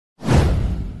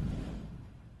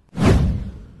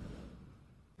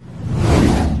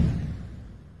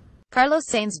Carlos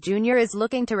Sainz Jr. is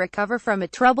looking to recover from a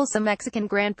troublesome Mexican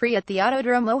Grand Prix at the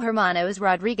Autódromo Herman.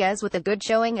 Rodriguez with a good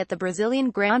showing at the Brazilian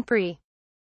Grand Prix.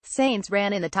 Sainz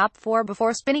ran in the top 4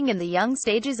 before spinning in the young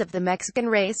stages of the Mexican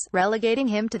race, relegating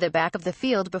him to the back of the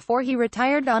field before he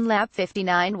retired on lap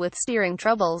 59 with steering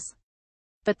troubles.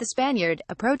 But the Spaniard,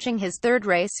 approaching his third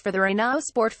race for the Renault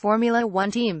Sport Formula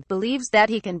One team, believes that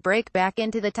he can break back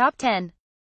into the top 10.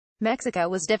 Mexico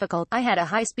was difficult. I had a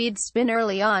high-speed spin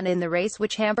early on in the race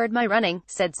which hampered my running,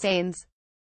 said Sainz.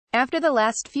 After the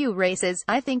last few races,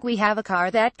 I think we have a car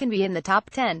that can be in the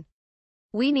top 10.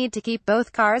 We need to keep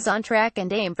both cars on track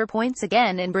and aim for points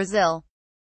again in Brazil.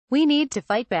 We need to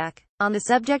fight back. On the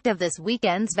subject of this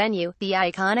weekend's venue, the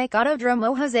iconic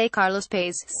Autódromo José Carlos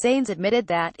Paz, Sainz admitted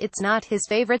that it's not his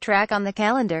favorite track on the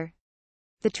calendar.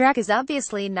 The track is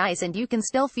obviously nice and you can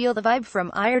still feel the vibe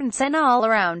from Ayrton Senna all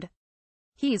around.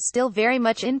 He's still very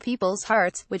much in people's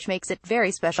hearts, which makes it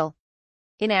very special.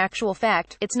 In actual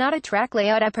fact, it's not a track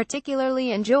layout I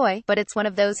particularly enjoy, but it's one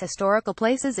of those historical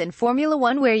places in Formula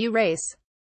One where you race.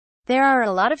 There are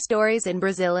a lot of stories in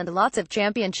Brazil and lots of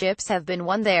championships have been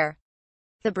won there.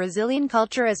 The Brazilian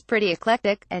culture is pretty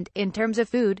eclectic, and, in terms of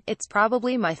food, it's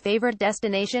probably my favorite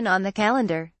destination on the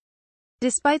calendar.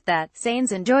 Despite that,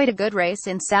 Sainz enjoyed a good race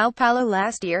in São Paulo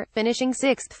last year, finishing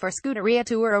 6th for Scuderia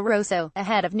Toro Rosso,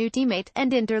 ahead of new teammate,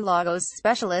 and Interlagos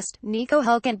specialist, Nico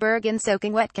Hülkenberg in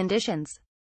soaking wet conditions.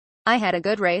 I had a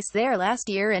good race there last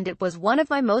year and it was one of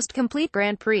my most complete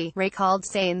Grand Prix, recalled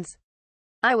Sainz.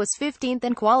 I was 15th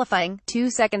in qualifying,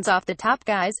 2 seconds off the top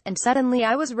guys, and suddenly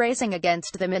I was racing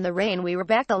against them in the rain. We were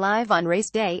back alive on race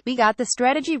day. We got the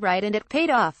strategy right and it paid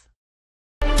off.